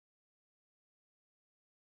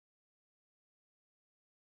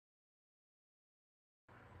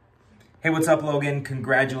Hey, what's up, Logan?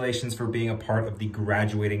 Congratulations for being a part of the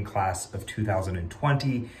graduating class of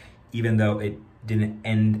 2020. Even though it didn't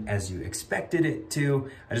end as you expected it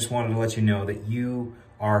to, I just wanted to let you know that you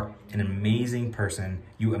are an amazing person.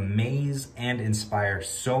 You amaze and inspire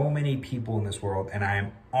so many people in this world, and I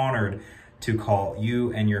am honored to call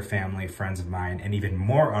you and your family friends of mine, and even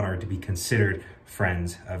more honored to be considered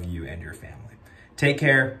friends of you and your family. Take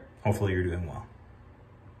care. Hopefully you're doing well.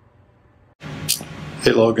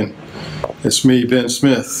 Hey Logan, it's me, Ben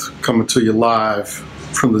Smith, coming to you live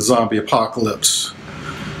from the zombie apocalypse.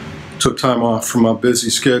 Took time off from my busy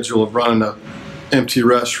schedule of running an empty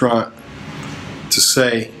restaurant to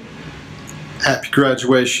say happy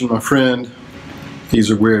graduation, my friend. These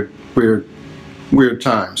are weird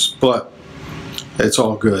times, but it's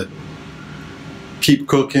all good. Keep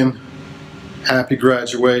cooking, happy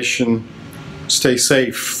graduation, stay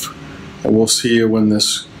safe, and we'll see you when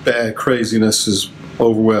this bad craziness is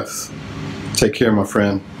over with. Take care, my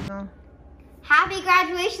friend. Happy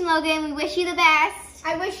graduation, Logan. We wish you the best.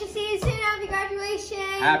 I wish to see you soon. Happy graduation.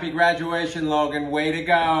 Happy graduation, Logan. Way to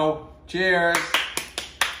go. Cheers.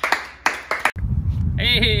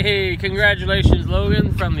 Hey, congratulations,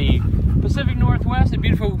 Logan, from the Pacific Northwest.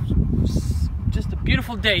 Just a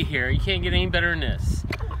beautiful day here. You can't get any better than this.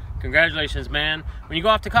 Congratulations, man. When you go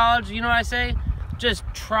off to college, you know what I say? Just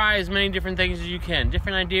try as many different things as you can.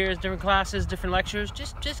 Different ideas, different classes, different lectures.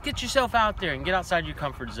 Just get yourself out there and get outside your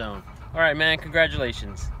comfort zone. All right, man,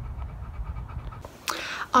 congratulations.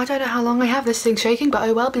 I don't know how long I have this thing shaking, but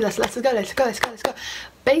oh well, let's go.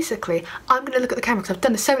 Basically, I'm going to look at the camera because I've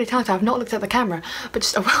done this so many times I've not looked at the camera. But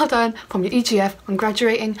just a well done from your EGF on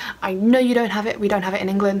graduating. I know you don't have it, we don't have it in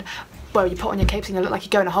England. Well, you put on your capes and you look like you're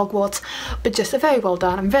going to Hogwarts, but just a very well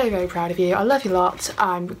done. I'm very, very proud of you. I love you lots.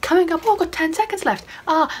 I'm coming up, oh, I've got 10 seconds left.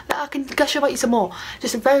 I can gush about you some more.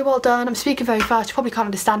 Just a very well done. I'm speaking very fast. You probably can't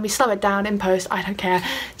understand me. Slow it down in post. I don't care.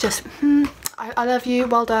 Just, I love you.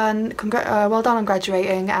 Well done. Well done on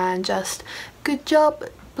graduating, and just good job,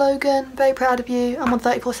 Logan. Very proud of you. I'm on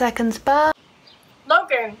 34 seconds. Bye.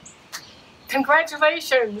 Logan,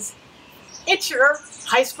 congratulations. It's your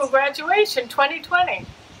high school graduation 2020.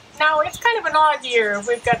 Now, it's kind of an odd year.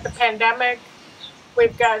 We've got the pandemic,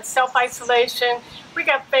 we've got self-isolation, we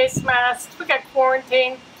got face masks, we got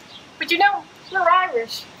quarantine. But you know, we're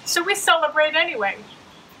Irish, so we celebrate anyway.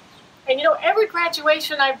 And you know, every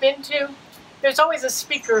graduation I've been to, there's always a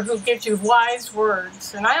speaker who gives you wise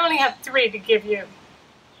words. And I only have 3 to give you.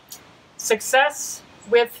 Success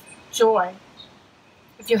with joy.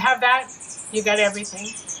 If you have that, you got everything.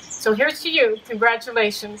 So here's to you.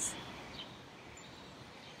 Congratulations.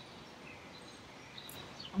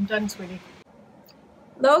 I'm done, sweetie.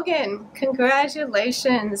 Logan,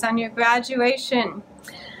 congratulations on your graduation.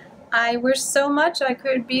 I wish so much I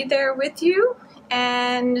could be there with you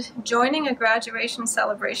and joining a graduation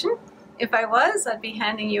celebration. If I was, I'd be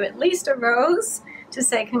handing you at least a rose to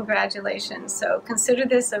say congratulations. So consider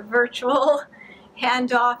this a virtual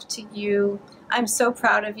handoff to you. I'm so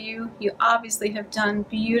proud of you. You obviously have done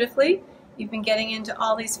beautifully. You've been getting into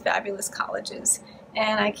all these fabulous colleges.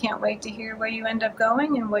 And I can't wait to hear where you end up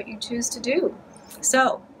going and what you choose to do.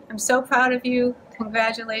 So, I'm so proud of you.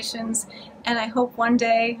 Congratulations. And I hope one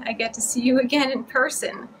day I get to see you again in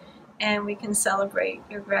person and we can celebrate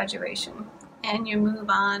your graduation and your move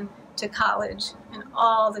on to college and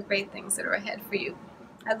all the great things that are ahead for you.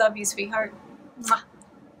 I love you, sweetheart. Mwah.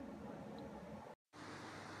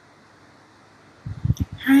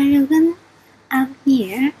 Hi, Logan. I'm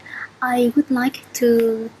here. I would like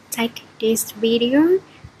to take this video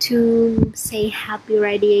to say happy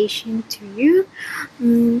graduation to you.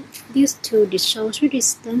 Due to the social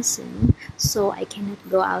distancing, so I cannot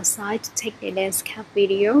go outside to take the dance cap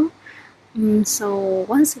video. So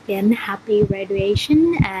once again, happy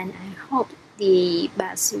graduation, and I hope the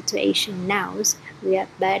bad situation now will get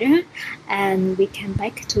better and we can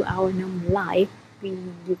back to our normal life.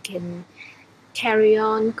 You can carry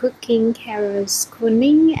on cooking, carry on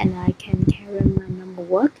schooling, and I can carry on my normal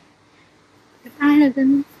work. Goodbye,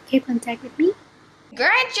 Logan. Keep contact with me.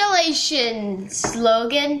 Congratulations,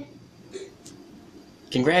 Logan.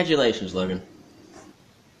 Congratulations, Logan.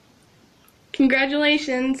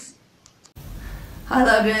 Congratulations. Hi,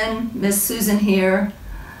 Logan. Miss Susan here.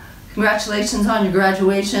 Congratulations on your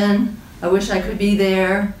graduation. I wish I could be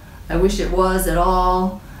there. I wish it was at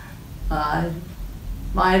all.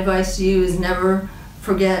 My advice to you is never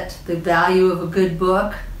forget the value of a good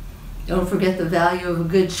book. Don't forget the value of a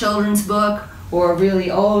good children's book, or a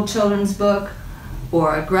really old children's book,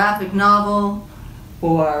 or a graphic novel,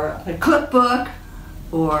 or a cookbook,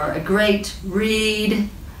 or a great read.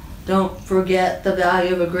 Don't forget the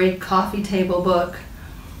value of a great coffee table book.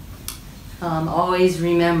 always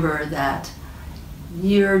remember that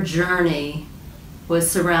your journey was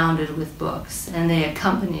surrounded with books and they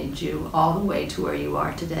accompanied you all the way to where you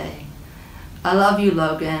are today. I love you,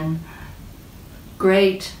 Logan.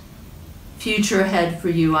 Great future ahead for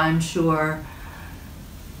you, I'm sure.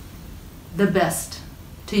 The best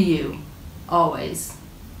to you, always.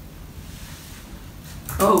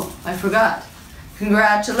 Oh, I forgot.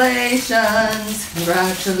 Congratulations,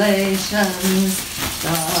 congratulations.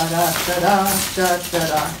 Da da da da da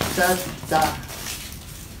da da da.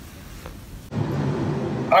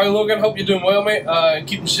 Hi Logan, hope you're doing well, mate.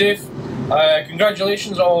 Keep safe.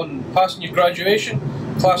 Congratulations on passing your graduation.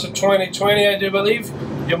 Class of 2020, I do believe.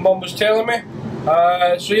 Your mum was telling me.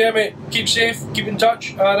 So yeah, mate, keep safe, keep in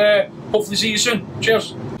touch, and hopefully see you soon.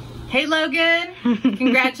 Cheers. Hey Logan,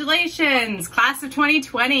 congratulations, class of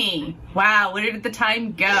 2020. Wow, where did the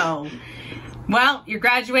time go? Well, you're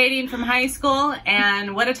graduating from high school,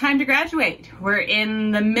 and what a time to graduate. We're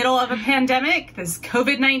in the middle of a pandemic, this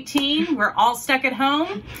COVID-19. We're all stuck at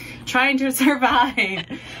home trying to survive.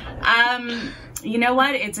 You know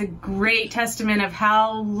what? It's a great testament of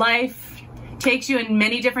how life takes you in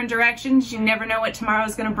many different directions. You never know what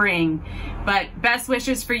tomorrow's gonna bring. But best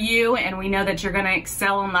wishes for you, and we know that you're gonna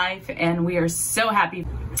excel in life, and we are so happy.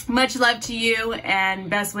 Much love to you, and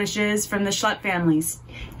best wishes from the Schlepp families.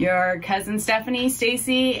 Your cousin Stephanie,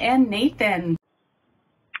 Stacy, and Nathan.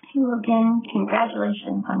 Hey Logan,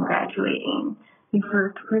 congratulations on graduating. You've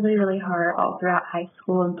worked really, really hard all throughout high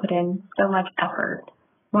school and put in so much effort.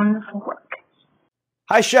 Wonderful work.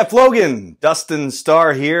 Hi, Chef Logan. Dustin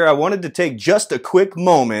Starr here. I wanted to take just a quick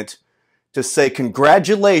moment to say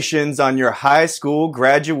congratulations on your high school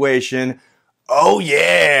graduation. Oh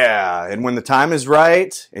yeah! And when the time is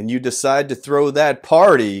right and you decide to throw that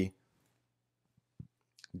party,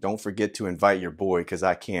 don't forget to invite your boy, because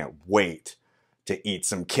I can't wait to eat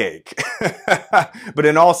some cake. But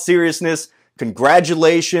in all seriousness,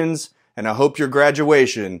 congratulations, and I hope your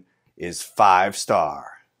graduation is 5-star.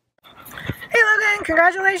 Hey Logan,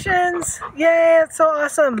 congratulations! Yay, it's so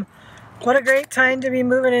awesome. What a great time to be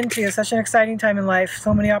moving into. Such an exciting time in life.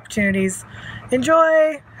 So many opportunities.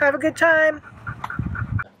 Enjoy, have a good time.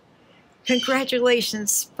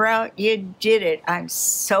 Congratulations, Sprout, you did it. I'm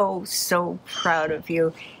so, so proud of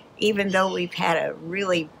you. Even though we've had a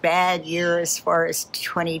really bad year as far as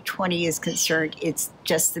 2020 is concerned, it's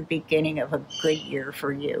just the beginning of a good year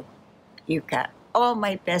for you. You've got all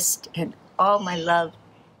my best and all my love.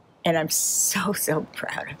 And I'm so, so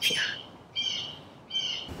proud of you.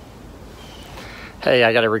 Hey,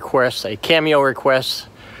 I got a request, a cameo request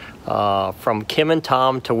from Kim and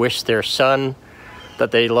Tom to wish their son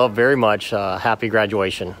that they love very much happy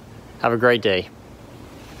graduation. Have a great day.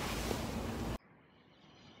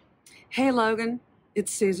 Hey Logan,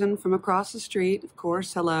 it's Susan from across the street, of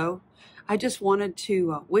course, hello. I just wanted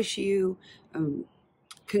to wish you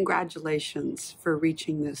congratulations for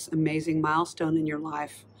reaching this amazing milestone in your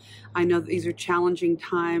life. I know that these are challenging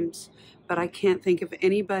times, but I can't think of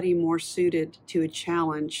anybody more suited to a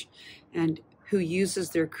challenge and who uses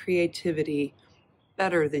their creativity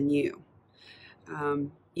better than you.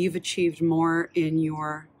 You've achieved more in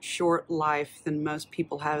your short life than most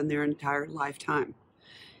people have in their entire lifetime.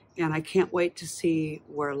 And I can't wait to see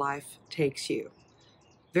where life takes you.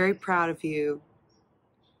 Very proud of you.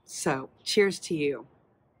 So, cheers to you.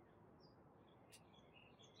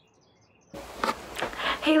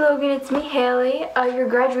 Hey Logan, it's me, Haley. You're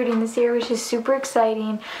graduating this year, which is super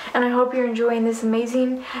exciting, and I hope you're enjoying this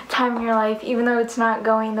amazing time in your life, even though it's not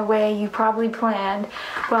going the way you probably planned.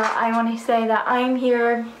 But I want to say that I'm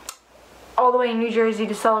here all the way in New Jersey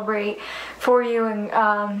to celebrate for you, and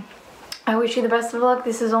I wish you the best of luck.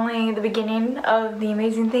 This is only the beginning of the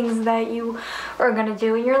amazing things that you are going to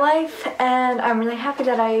do in your life, and I'm really happy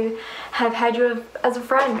that I have had you as a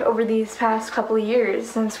friend over these past couple of years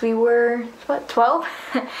since we were, what, 12?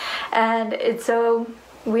 And it's so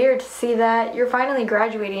weird to see that you're finally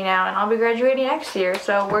graduating now, and I'll be graduating next year,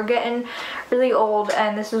 so we're getting really old,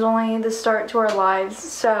 and this is only the start to our lives.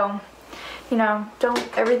 So, you know,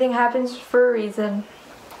 everything happens for a reason.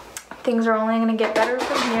 Things are only going to get better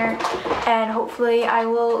from here, and hopefully I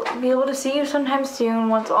will be able to see you sometime soon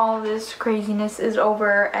once all of this craziness is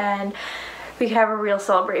over and we can have a real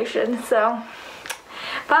celebration. So,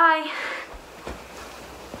 bye!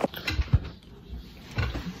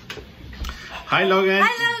 Hi Logan!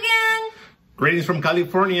 Hi Logan! Greetings from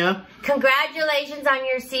California. Congratulations on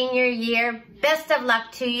your senior year. Best of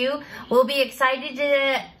luck to you. We'll be excited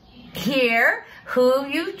to hear who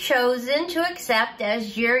you've chosen to accept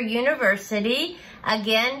as your university.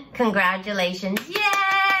 Again, congratulations.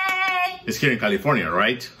 Yay! It's here in California,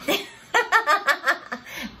 right?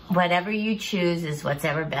 whatever you choose is what's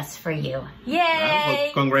ever best for you. Yay!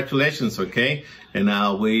 Well, congratulations, okay? And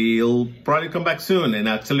we'll probably come back soon and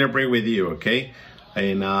I'll celebrate with you, okay?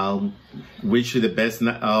 And I'll wish you the best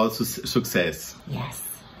success. Yes.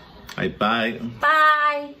 All right, bye.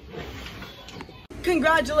 Bye.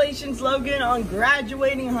 Congratulations, Logan, on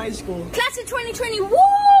graduating high school. Class of 2020,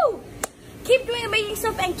 woo! Keep doing amazing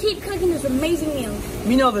stuff and keep cooking those amazing meals.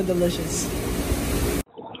 We know they're delicious.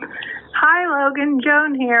 Hi, Logan.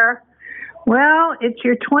 Joan here. Well, it's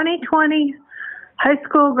your 2020 high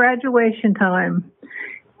school graduation time.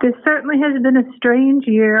 This certainly has been a strange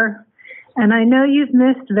year, and I know you've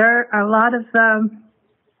missed a lot of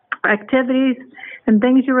activities and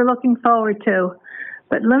things you were looking forward to.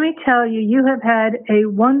 But let me tell you, you have had a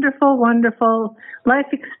wonderful, wonderful life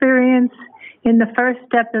experience in the first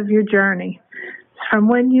step of your journey. From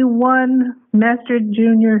when you won Master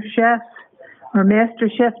Junior Chef or Master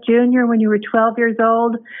Chef Junior when you were 12 years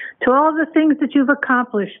old, to all the things that you've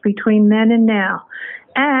accomplished between then and now,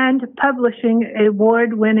 and publishing an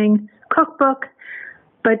award-winning cookbook,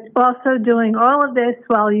 but also doing all of this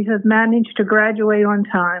while you have managed to graduate on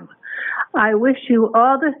time. I wish you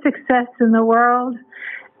all the success in the world,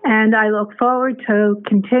 and I look forward to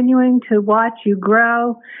continuing to watch you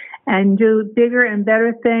grow and do bigger and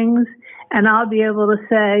better things, and I'll be able to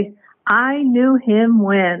say, I knew him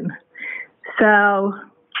when. So,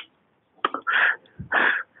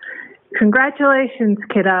 congratulations,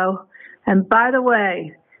 kiddo. And by the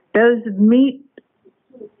way, those meat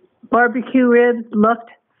barbecue ribs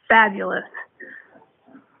looked fabulous.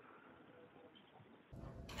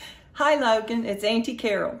 Hi, Logan. It's Auntie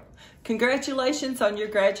Carol. Congratulations on your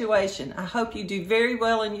graduation. I hope you do very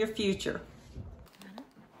well in your future.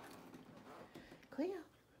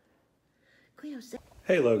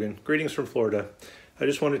 Hey, Logan. Greetings from Florida. I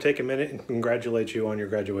just want to take a minute and congratulate you on your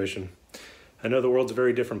graduation. I know the world's a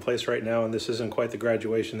very different place right now, and this isn't quite the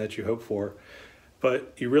graduation that you hoped for,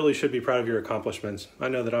 but you really should be proud of your accomplishments. I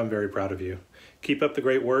know that I'm very proud of you. Keep up the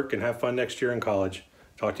great work and have fun next year in college.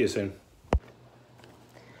 Talk to you soon.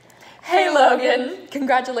 Hey Logan!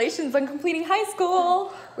 Congratulations on completing high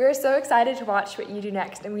school! We're so excited to watch what you do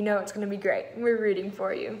next, and we know it's going to be great. We're rooting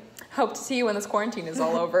for you. Hope to see you when this quarantine is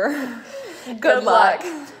all over. Good luck!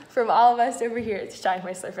 From all of us over here at the Shine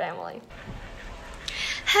Whistler family.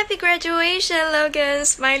 Happy graduation, Logan!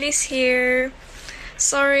 Smiley's here.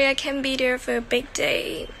 Sorry I can't be there for a big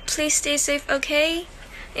day. Please stay safe, okay?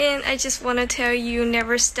 And I just want to tell you,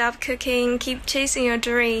 never stop cooking, keep chasing your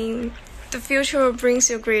dream. The future will bring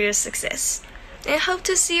you greater success. And hope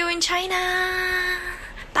to see you in China.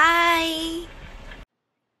 Bye.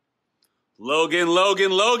 Logan,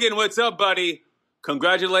 what's up, buddy?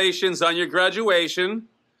 Congratulations on your graduation.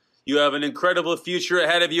 You have an incredible future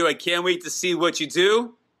ahead of you. I can't wait to see what you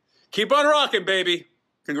do. Keep on rocking, baby.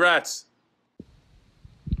 Congrats.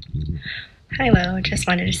 Hi, Lo. Just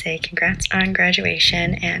wanted to say congrats on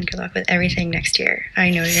graduation and good luck with everything next year.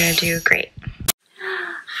 I know you're going to do great.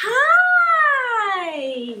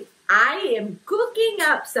 Hi! I am cooking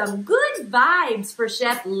up some good vibes for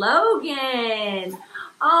Chef Logan.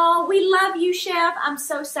 Oh, we love you, Chef. I'm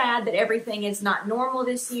so sad that everything is not normal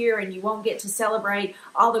this year and you won't get to celebrate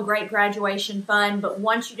all the great graduation fun, but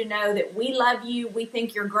want you to know that we love you, we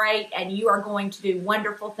think you're great, and you are going to do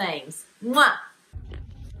wonderful things. Mwah!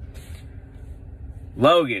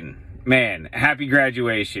 Logan, man, happy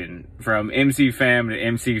graduation from MC Fam to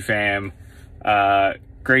MC Fam.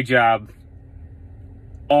 Great job.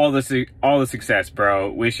 All the success,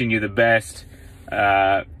 bro. Wishing you the best.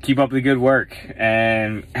 Keep up the good work.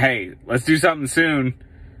 And hey, let's do something soon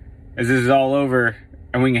as this is all over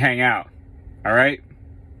and we can hang out. All right?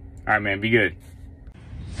 All right, man. Be good.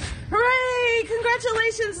 Hooray!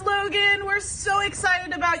 Congratulations, Logan. We're so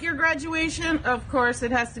excited about your graduation. Of course,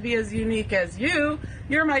 it has to be as unique as you.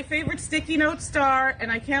 You're my favorite sticky note star, and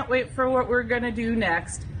I can't wait for what we're going to do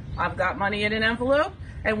next. I've got money in an envelope,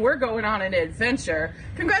 and we're going on an adventure.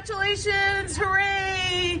 Congratulations!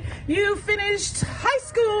 Hooray! You finished high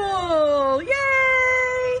school!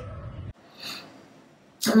 Yay!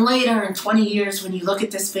 And later, in 20 years, when you look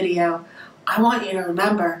at this video, I want you to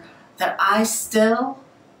remember that I still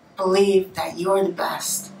believe that you're the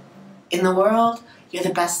best. In the world, you're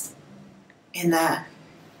the best in the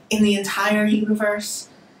entire universe.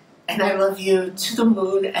 And I love you to the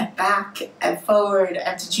moon and back and forward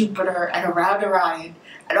and to Jupiter and around Orion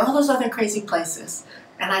and all those other crazy places.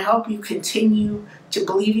 And I hope you continue to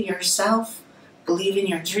believe in yourself, believe in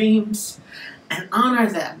your dreams, and honor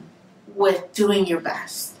them with doing your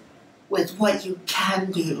best, with what you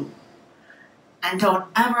can do. And don't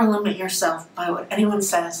ever limit yourself by what anyone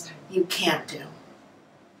says you can't do.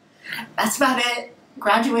 That's about it.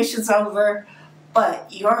 Graduation's over,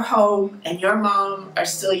 but your home and your mom are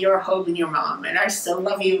still your home and your mom, and I still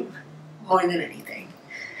love you more than anything.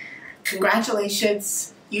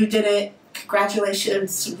 Congratulations, you did it.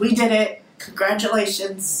 Congratulations, we did it.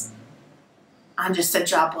 Congratulations on just a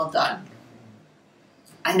job well done.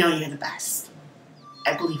 I know you're the best.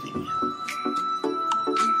 I believe in you.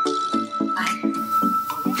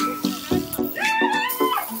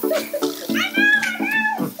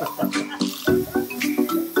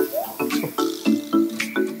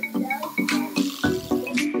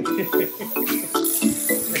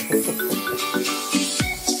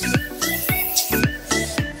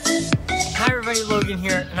 Logan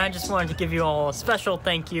here, and I just wanted to give you all a special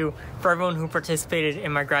thank you for everyone who participated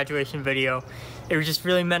in my graduation video. It just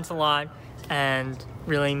really meant a lot and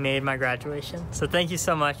really made my graduation. So thank you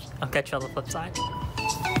so much. I'll catch you on the flip side.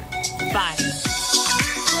 Bye.